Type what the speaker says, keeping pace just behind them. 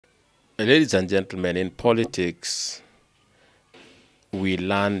Ladies and gentlemen, in politics, we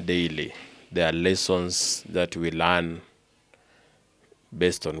learn daily. There are lessons that we learn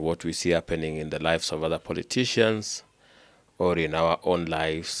based on what we see happening in the lives of other politicians or in our own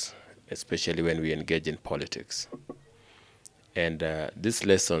lives, especially when we engage in politics. And these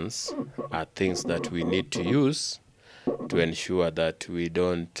lessons are things that we need to use to ensure that we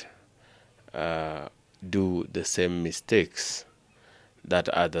don't do the same mistakes that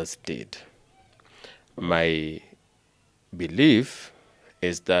others did. My belief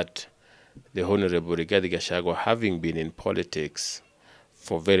is that the Honorable Rigathi Gachagua, having been in politics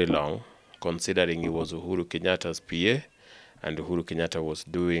for very long, considering he was Uhuru Kenyatta's PA, and Uhuru Kenyatta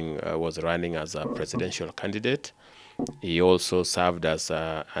was running as a presidential candidate. He also served as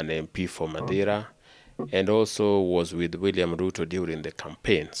an MP for Madeira, and also was with William Ruto during the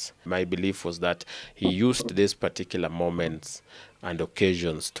campaigns. My belief was that he used these particular moments and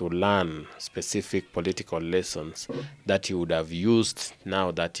occasions to learn specific political lessons that he would have used now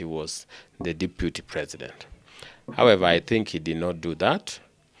that he was the deputy president. However, I think he did not do that.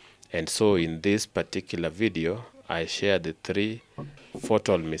 And so in this particular video, I share the three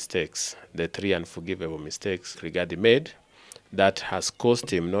fatal mistakes, the three unforgivable mistakes Rigathi made that has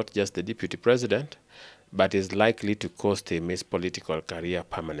cost him not just the deputy president, but is likely to cost him his political career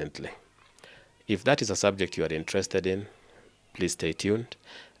permanently. If that is a subject you are interested in, please stay tuned.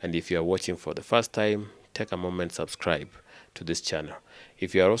 And if you are watching for the first time, take a moment, subscribe to this channel.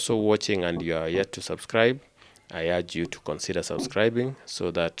 If you are also watching and you are yet to subscribe, I urge you to consider subscribing so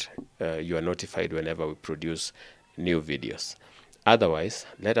that you are notified whenever we produce new videos. Otherwise,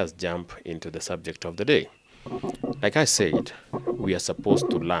 let us jump into the subject of the day. Like I said, we are supposed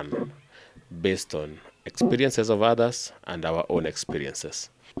to learn based on experiences of others and our own experiences.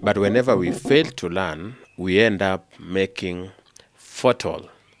 But whenever we fail to learn, we end up making fatal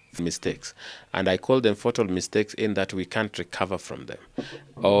mistakes. And I call them fatal mistakes in that we can't recover from them,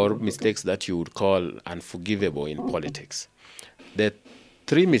 or mistakes that you would call unforgivable in politics. The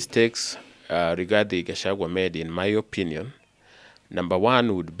three mistakes Rigathi Gachagua made, in my opinion, number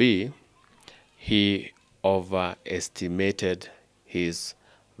one would be he overestimated his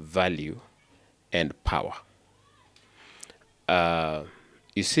value and power.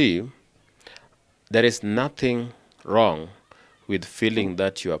 You see, there is nothing wrong with feeling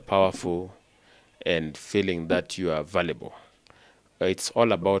that you are powerful and feeling that you are valuable. It's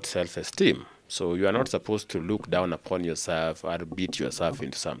all about self-esteem. So you are not supposed to look down upon yourself or beat yourself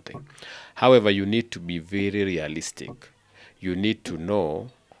into something. However, you need to be very realistic. You need to know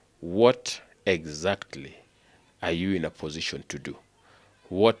what exactly are you in a position to do.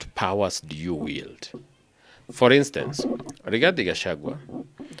 What powers do you wield? For instance, Rigathi Gachagua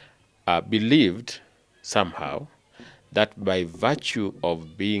believed somehow that by virtue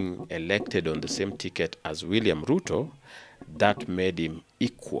of being elected on the same ticket as William Ruto, that made him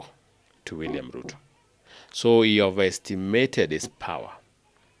equal to William Ruto. So he overestimated his power.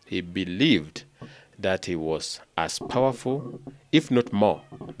 He believed that he was as powerful, if not more,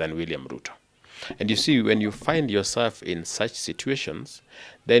 than William Ruto. And you see, when you find yourself in such situations,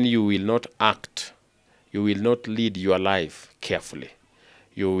 then you will not act, you will not lead your life carefully.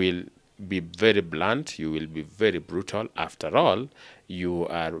 You will be very blunt, you will be very brutal. After all, you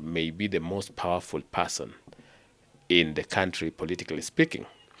are maybe the most powerful person in the country, politically speaking.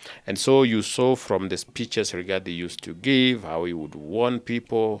 And so you saw from the speeches Rigathi used to give, how he would warn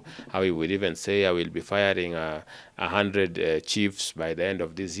people, how he would even say, I will be firing 100 chiefs by the end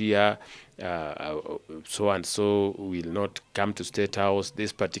of this year, so and so will not come to State House,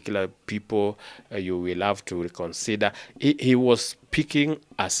 these particular people you will have to reconsider. He was speaking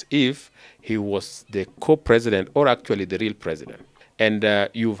as if he was the co-president, or actually the real president. And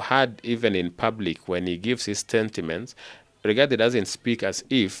you've heard even in public when he gives his sentiments, Rigathi doesn't speak as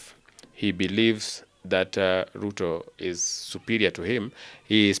if he believes that Ruto is superior to him.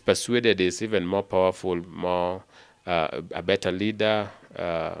 He is persuaded he's even more powerful, more a better leader,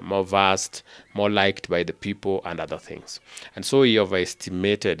 more vast, more liked by the people, and other things. And so he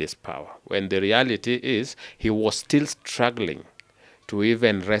overestimated his power, when the reality is he was still struggling to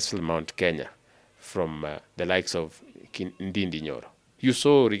even wrestle Mount Kenya from the likes of Ndindi Nyoro. You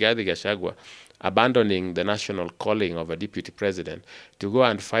saw Rigathi Gachagua abandoning the national calling of a deputy president to go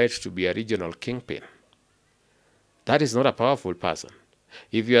and fight to be a regional kingpin. That is not a powerful person.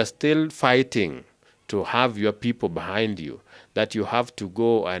 If you are still fighting to have your people behind you, that you have to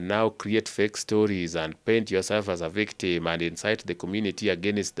go and now create fake stories and paint yourself as a victim and incite the community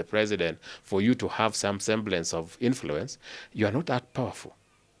against the president for you to have some semblance of influence, you are not that powerful.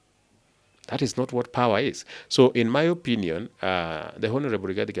 That is not what power is. So in my opinion, the Honorable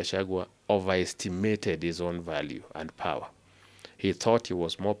Rigathi Gachagua overestimated his own value and power. He thought he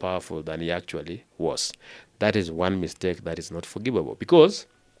was more powerful than he actually was. That is one mistake that is not forgivable, because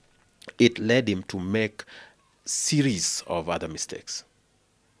it led him to make series of other mistakes.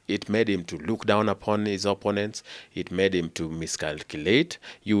 It made him to look down upon his opponents. It made him to miscalculate.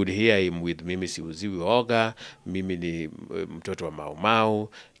 You would hear him with mimi siuziwi oga, mimi ni mtoto wa mau mau,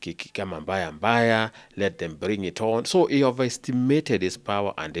 kama mbaya mbaya, let them bring it on. So he overestimated his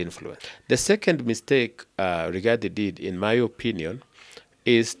power and influence. The second mistake Rigathi did, in my opinion,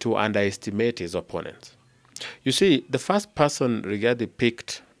 is to underestimate his opponents. You see, the first person Rigathi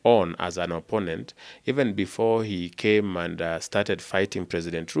picked on as an opponent, even before he came and started fighting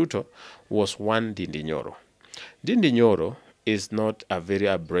President Ruto, was one Ndindi Nyoro. Ndindi Nyoro is not a very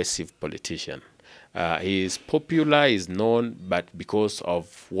abrasive politician. He is popular, is known, but because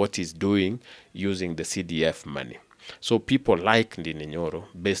of what he's doing using the CDF money. So people like Ndindi Nyoro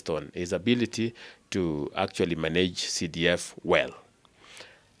based on his ability to actually manage CDF well.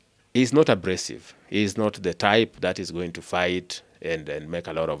 He's not abrasive. He's not the type that is going to fight and make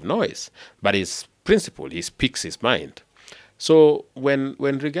a lot of noise. But his principle, he speaks his mind. So when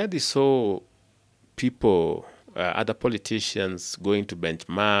Rigathi saw people, other politicians going to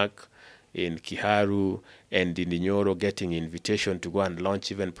benchmark in Kiharu and in Nyoro getting invitation to go and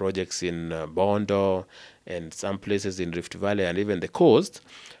launch even projects in Bondo and some places in Rift Valley and even the coast,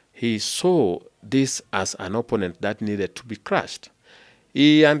 he saw this as an opponent that needed to be crushed.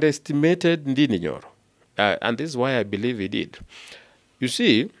 He underestimated Ndindi Nyoro. And this is why I believe he did. You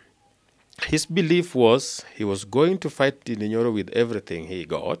see, his belief was he was going to fight Ndindi Nyoro with everything he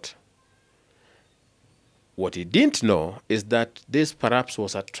got. What he didn't know is that this perhaps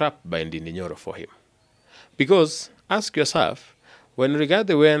was a trap by Ndindi Nyoro for him. Because, ask yourself, when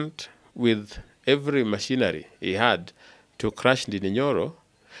Rigathi went with every machinery he had to crush Ndindi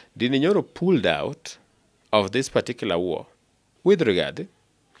Nyoro pulled out of this particular war with Rigathi,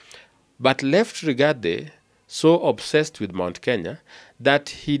 but left Rigathi so obsessed with Mount Kenya that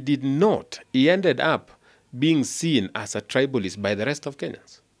he ended up being seen as a tribalist by the rest of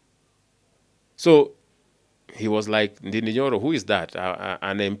Kenyans. So he was like, Ndindi Nyoro, who is that?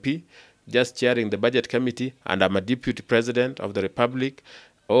 An MP just chairing the budget committee, and I'm a deputy president of the republic.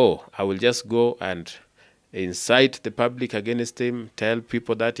 Oh, I will just go and incite the public against him, tell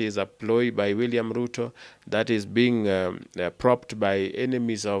people that he is a ploy by William Ruto, that is being propped by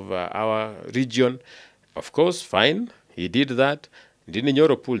enemies of our region. Of course, fine, he did that. Ndindi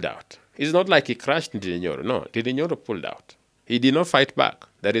Nyoro pulled out. It's not like he crushed Ndindi Nyoro. No, Ndindi Nyoro pulled out. He did not fight back.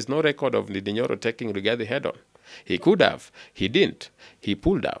 There is no record of Ndindi Nyoro taking Rigathi head on. He could have. He didn't. He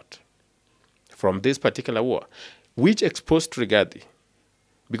pulled out from this particular war, which exposed Rigathi.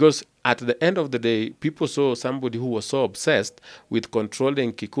 Because at the end of the day, people saw somebody who was so obsessed with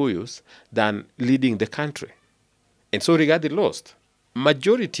controlling Kikuyus than leading the country. And so Rigathi lost.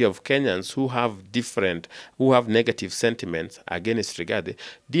 Majority of Kenyans who have negative sentiments against Rigathi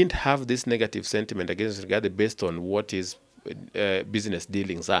didn't have this negative sentiment against Rigathi based on what his business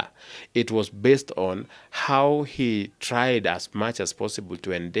dealings are. It was based on how he tried as much as possible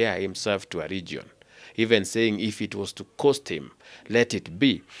to endear himself to a region, even saying if it was to cost him, let it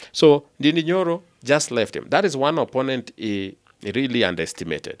be. So Ndindi Nyoro just left him. That is one opponent he really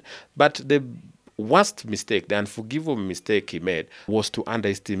underestimated. But the worst mistake, the unforgivable mistake he made, was to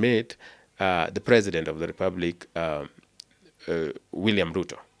underestimate the President of the Republic, William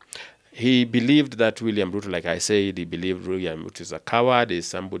Ruto. He believed that William Ruto, like I said, he believed William Ruto is a coward, is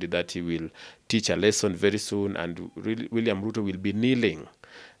somebody that he will teach a lesson very soon, and William Ruto will be kneeling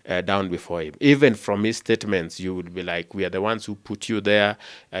down before him. Even from his statements, you would be like, we are the ones who put you there,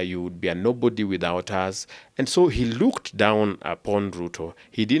 you would be a nobody without us. And so he looked down upon Ruto.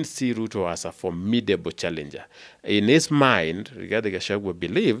 He didn't see Ruto as a formidable challenger. In his mind, Rigathi Gachagua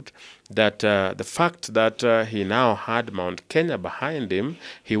believed that the fact that he now had Mount Kenya behind him,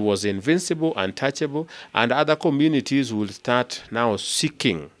 he was invincible, untouchable, and other communities would start now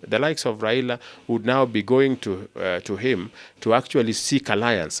seeking, the likes of Raila would now be going to him to actually seek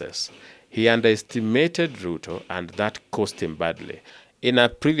alliances. He underestimated Ruto, and that cost him badly. In a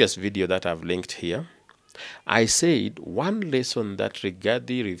previous video that I've linked here, I said one lesson that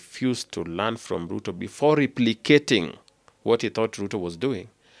Rigathi refused to learn from Ruto before replicating what he thought Ruto was doing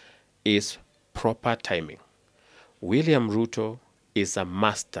is proper timing. William Ruto is a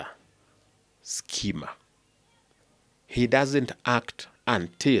master schemer. He doesn't act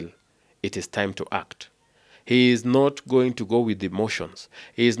until it is time to act. He is not going to go with emotions.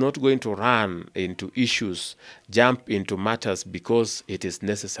 He is not going to run into issues, jump into matters because it is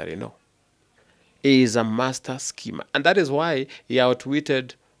necessary. No. is a master schemer. And that is why he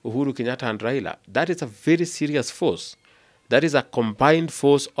outwitted Uhuru Kenyatta and Raila. That is a very serious force. That is a combined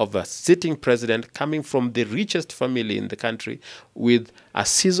force of a sitting president coming from the richest family in the country with a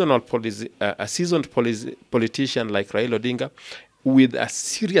seasoned politician like Raila Odinga with a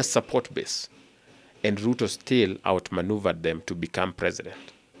serious support base. And Ruto still outmaneuvered them to become president.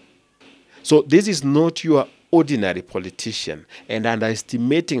 So this is not your ordinary politician, and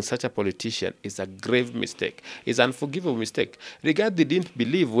underestimating such a politician is a grave mistake. It's an unforgivable mistake. Rigathi didn't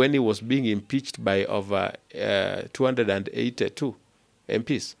believe when he was being impeached by over 282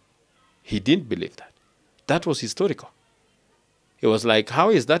 MPs. He didn't believe that. That was historical. He was like, how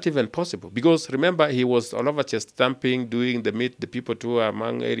is that even possible? Because remember, he was all over chest thumping, doing the meet the people tour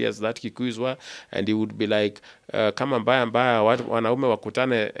among areas that Kikuyus were, and he would be like, kama mbaya wanaume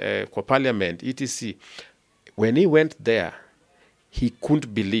wakutane kwa parliament, etc. When he went there, he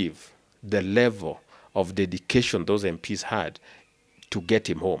couldn't believe the level of dedication those MPs had to get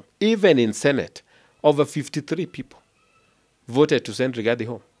him home. Even in Senate, over 53 people voted to send Rigathi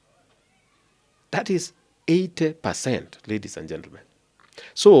home. That is 80%, ladies and gentlemen.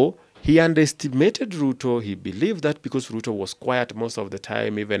 So he underestimated Ruto. He believed that because Ruto was quiet most of the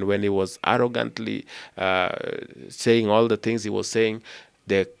time, even when he was arrogantly saying all the things he was saying,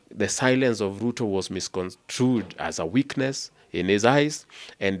 the silence of Ruto was misconstrued as a weakness in his eyes,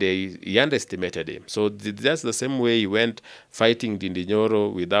 and he underestimated him. So that's the same way he went fighting Ndindi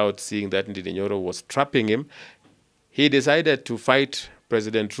Nyoro without seeing that Ndindi Nyoro was trapping him. He decided to fight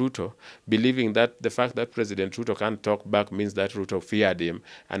President Ruto, believing that the fact that President Ruto can't talk back means that Ruto feared him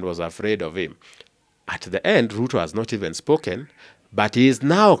and was afraid of him. At the end, Ruto has not even spoken, but he is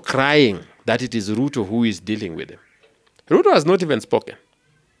now crying that it is Ruto who is dealing with him. Ruto has not even spoken.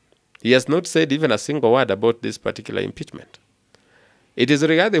 He has not said even a single word about this particular impeachment. It is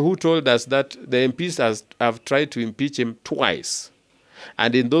Rigathi who told us that the MPs have tried to impeach him twice.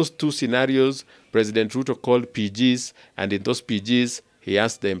 And in those two scenarios, President Ruto called PGs, and in those PGs, he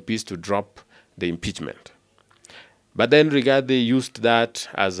asked the MPs to drop the impeachment. But then Rigathi used that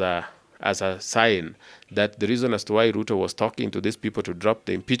as a sign that the reason as to why Ruto was talking to these people to drop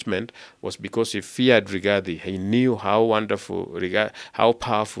the impeachment was because he feared Rigathi. He knew how wonderful, how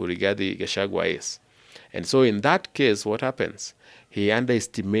powerful Rigathi Gachagua is. And so in that case, what happens? He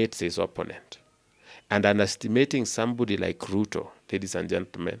underestimates his opponent. And underestimating somebody like Ruto, ladies and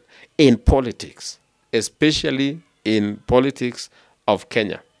gentlemen, in politics, especially in politics of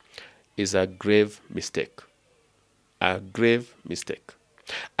Kenya, is a grave mistake. A grave mistake.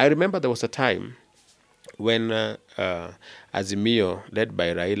 I remember there was a time when Azimio, led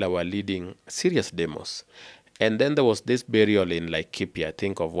by Raila, were leading serious demos. And then there was this burial in Laikipia, I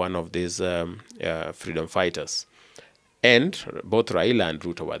think, of one of these freedom fighters. And both Raila and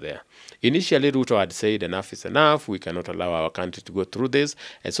Ruto were there. Initially, Ruto had said enough is enough. We cannot allow our country to go through this.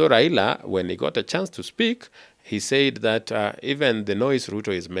 And so Raila, when he got a chance to speak, he said that even the noise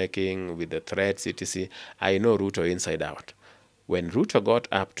Ruto is making with the threats, etc., I know Ruto inside out. When Ruto got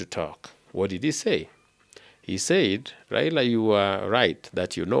up to talk, what did he say? He said, Raila, you are right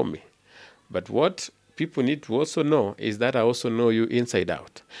that you know me. But what people need to also know is that I also know you inside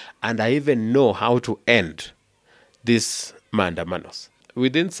out. And I even know how to end these mandamanos.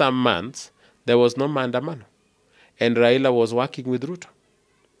 Within some months, there was no mandamano. And Raila was working with Ruto.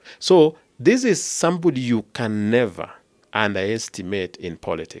 So this is somebody you can never underestimate in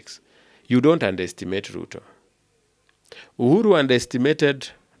politics. You don't underestimate Ruto. Uhuru underestimated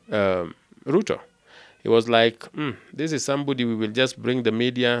Ruto. He was like, this is somebody we will just bring the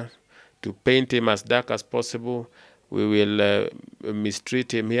media to paint him as dark as possible. We will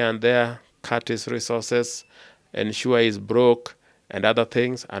mistreat him here and there, cut his resources, ensure he's broke, and other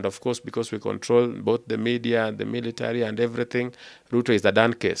things. And of course, because we control both the media, the military, and everything, Ruto is the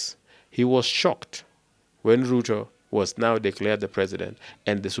done case. He was shocked when Ruto was now declared the president,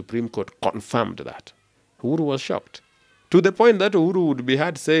 and the Supreme Court confirmed that. Uhuru was shocked. To the point that Uhuru would be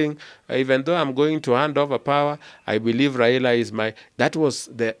heard saying, even though I'm going to hand over power, I believe Raila is my... That was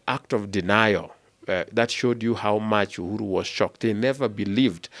the act of denial. That showed you how much Uhuru was shocked. He never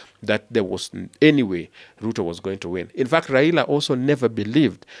believed that there was any Ruto was going to win. In fact, Raila also never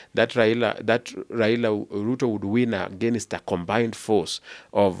believed that Ruto would win against a combined force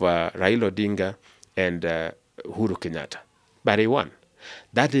of Raila Odinga and Uhuru Kenyatta. But he won.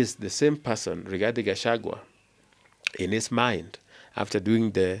 That is the same person, Rigathi Gachagua, in his mind, after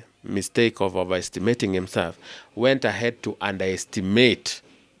doing the mistake of overestimating himself, went ahead to underestimate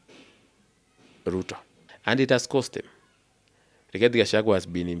Ruto. And it has cost him. Rigathi Gachagua has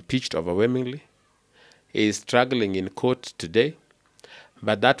been impeached overwhelmingly. He is struggling in court today.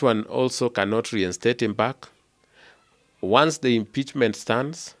 But that one also cannot reinstate him back. Once the impeachment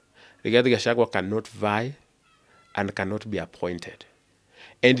stands, Rigathi Gachagua cannot vie and cannot be appointed.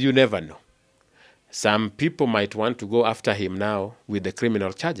 And you never know. Some people might want to go after him now with the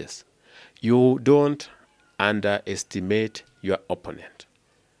criminal charges. You don't underestimate your opponent.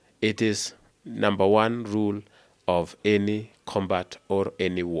 It is number one rule of any combat or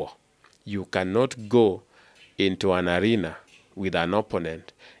any war. You cannot go into an arena with an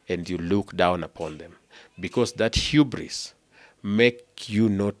opponent and you look down upon them, because that hubris make you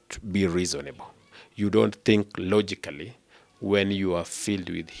not be reasonable. You don't think logically when you are filled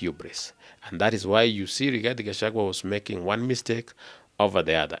with hubris. And that is why you see Rigathi Gachagua was making one mistake over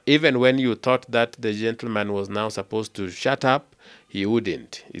the other. Even when you thought that the gentleman was now supposed to shut up, he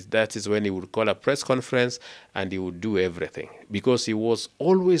wouldn't. That is when he would call a press conference and he would do everything, because he was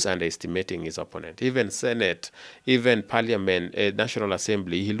always underestimating his opponent. Even Senate, even Parliament, National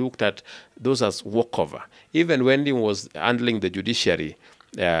Assembly, he looked at those as walkover. Even when he was handling the judiciary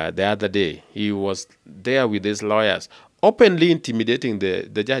the other day, he was there with his lawyers, openly intimidating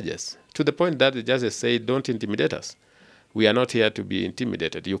the judges, to the point that the judges say, don't intimidate us. We are not here to be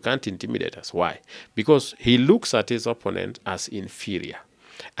intimidated. You can't intimidate us. Why? Because he looks at his opponent as inferior.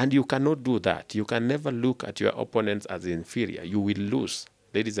 And you cannot do that. You can never look at your opponents as inferior. You will lose.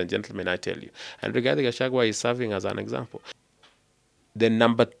 Ladies and gentlemen, I tell you. And Rigathi Gachagua is serving as an example. The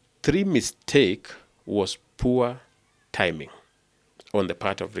number 3 mistake was poor timing on the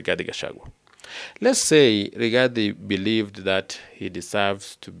part of Rigathi Gachagua. Let's say Rigathi believed that he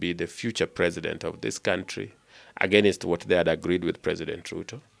deserves to be the future president of this country, against what they had agreed with President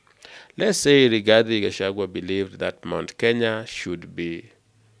Ruto. Let's say Rigathi Gachagua believed that Mount Kenya should be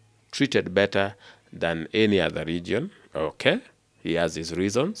treated better than any other region. Okay, he has his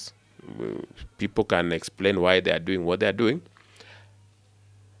reasons. People can explain why they are doing what they are doing.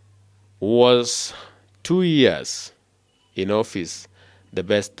 Was 2 years in office the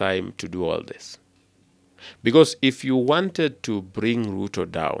best time to do all this? Because if you wanted to bring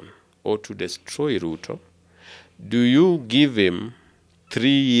Ruto down or to destroy Ruto, do you give him 3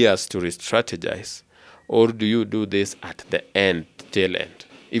 years to re-strategize, or do you do this at the end, tail end?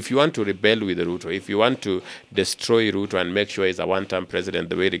 If you want to rebel with Ruto, if you want to destroy Ruto and make sure he's a one-term president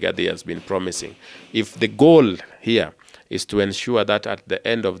the way Rigathi has been promising, if the goal here is to ensure that at the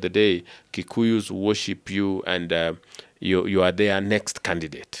end of the day, Kikuyus worship you and you are their next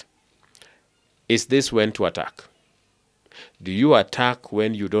candidate, is this when to attack? Do you attack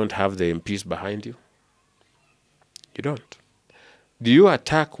when you don't have the MPs behind you? You don't. Do you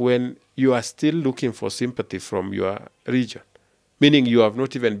attack when you are still looking for sympathy from your region, meaning you have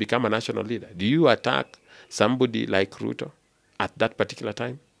not even become a national leader? Do you attack somebody like Ruto at that particular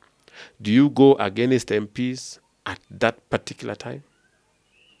time? Do you go against MPs at that particular time?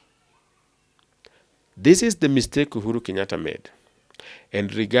 This is the mistake Uhuru Kenyatta made, and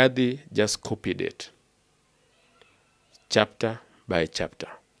Rigathi just copied it, chapter by chapter,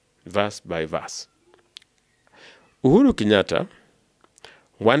 verse by verse. Uhuru Kenyatta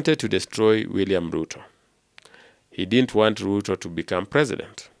wanted to destroy William Ruto. He didn't want Ruto to become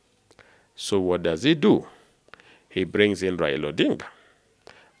president. So what does he do? He brings in Raila Odinga.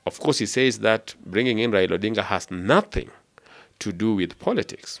 Of course, he says that bringing in Raila Odinga has nothing to do with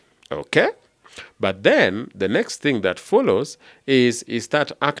politics. Okay? But then the next thing that follows is he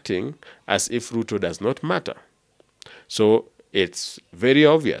starts acting as if Ruto does not matter. So it's very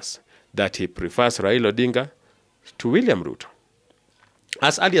obvious that he prefers Raila Odinga to William Ruto.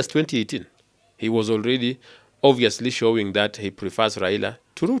 As early as 2018, he was already obviously showing that he prefers Raila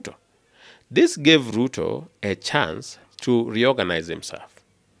to Ruto. This gave Ruto a chance to reorganize himself.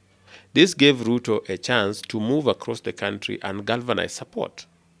 This gave Ruto a chance to move across the country and galvanize support.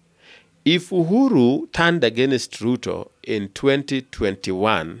 If Uhuru turned against Ruto in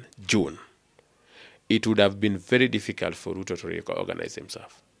 2021 June, it would have been very difficult for Ruto to reorganize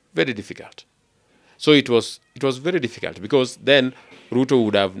himself. Very difficult. So it was very difficult, because then Ruto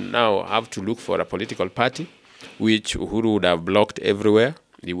would have now have to look for a political party, which Uhuru would have blocked everywhere.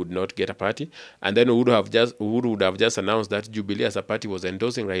 He would not get a party. And then Uhuru would have just announced that Jubilee as a party was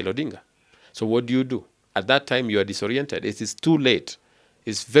endorsing Raila Odinga. So what do you do? At that time, you are disoriented. It is too late.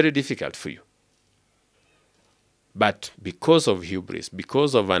 It's very difficult for you. But because of hubris,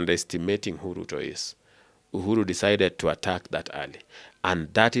 because of underestimating who Ruto is, Uhuru decided to attack that early.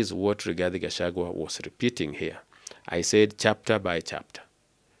 And that is what Rigathi Gachagua was repeating here. I said chapter by chapter.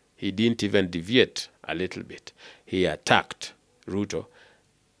 He didn't even deviate a little bit. He attacked Ruto.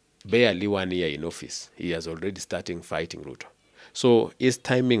 Barely 1 year in office, he has already started fighting Ruto. So his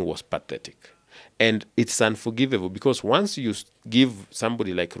timing was pathetic. And it's unforgivable because once you give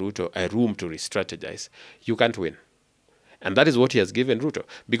somebody like Ruto a room to re-strategize, you can't win. And that is what he has given Ruto.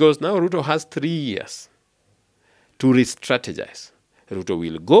 Because now Ruto has 3 years to re-strategize. Ruto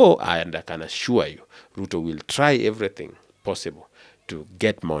will go, and I can assure you, Ruto will try everything possible to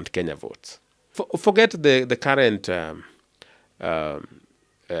get Mount Kenya votes. Forget the current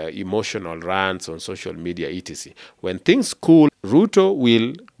emotional rants on social media, etc. When things cool, Ruto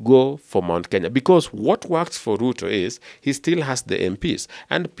will go for Mount Kenya because what works for Ruto is he still has the MPs,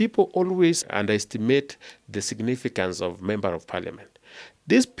 and people always underestimate the significance of member of parliament.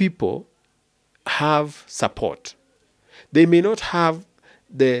 These people have support. They may not have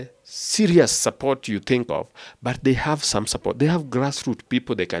the serious support you think of, but they have some support. They have grassroots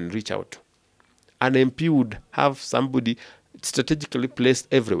people they can reach out to. An MP would have somebody strategically placed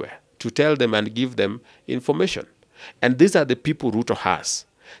everywhere to tell them and give them information. And these are the people Ruto has.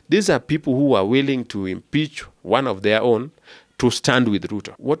 These are people who are willing to impeach one of their own to stand with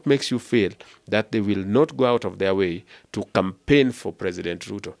Ruto. What makes you feel that they will not go out of their way to campaign for President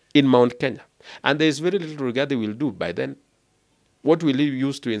Ruto in Mount Kenya? And there is very little Rigathi will do by then. What will he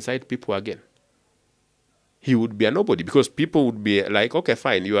use to incite people again? He would be a nobody because people would be like, okay,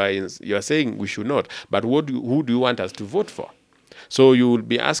 fine, you are saying we should not, but who do you want us to vote for? So you will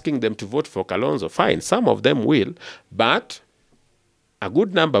be asking them to vote for Kalonzo. Fine, some of them will, but a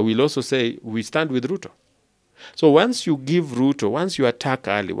good number will also say we stand with Ruto. So once you give Ruto, once you attack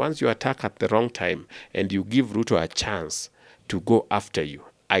early, once you attack at the wrong time, and you give Ruto a chance to go after you,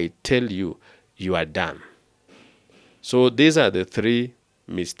 I tell you, you are done. So these are the 3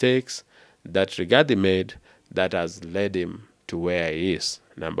 mistakes that Rigathi made that has led him to where he is.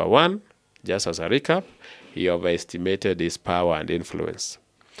 Number 1, just as a recap, he overestimated his power and influence.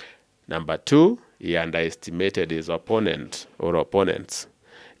 Number 2, he underestimated his opponent or opponents.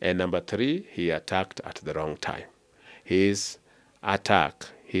 And number 3, he attacked at the wrong time. His attack,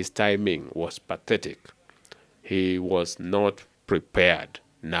 his timing was pathetic. He was not prepared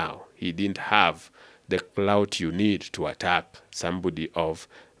now. He didn't have the clout you need to attack somebody of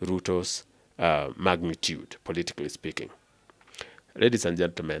Ruto's magnitude, politically speaking. Ladies and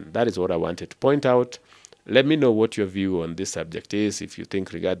gentlemen, that is what I wanted to point out. Let me know what your view on this subject is. If you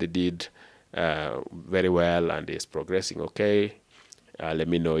think Rigathi did very well and is progressing okay, let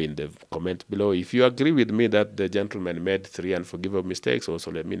me know in the comments below. If you agree with me that the gentleman made 3 unforgivable mistakes,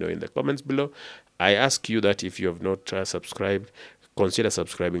 also let me know in the comments below. I ask you that if you have not subscribed, consider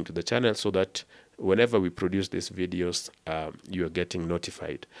subscribing to the channel so that whenever we produce these videos, you are getting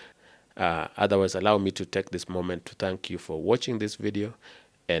notified. Otherwise, allow me to take this moment to thank you for watching this video,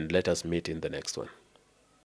 and let us meet in the next one.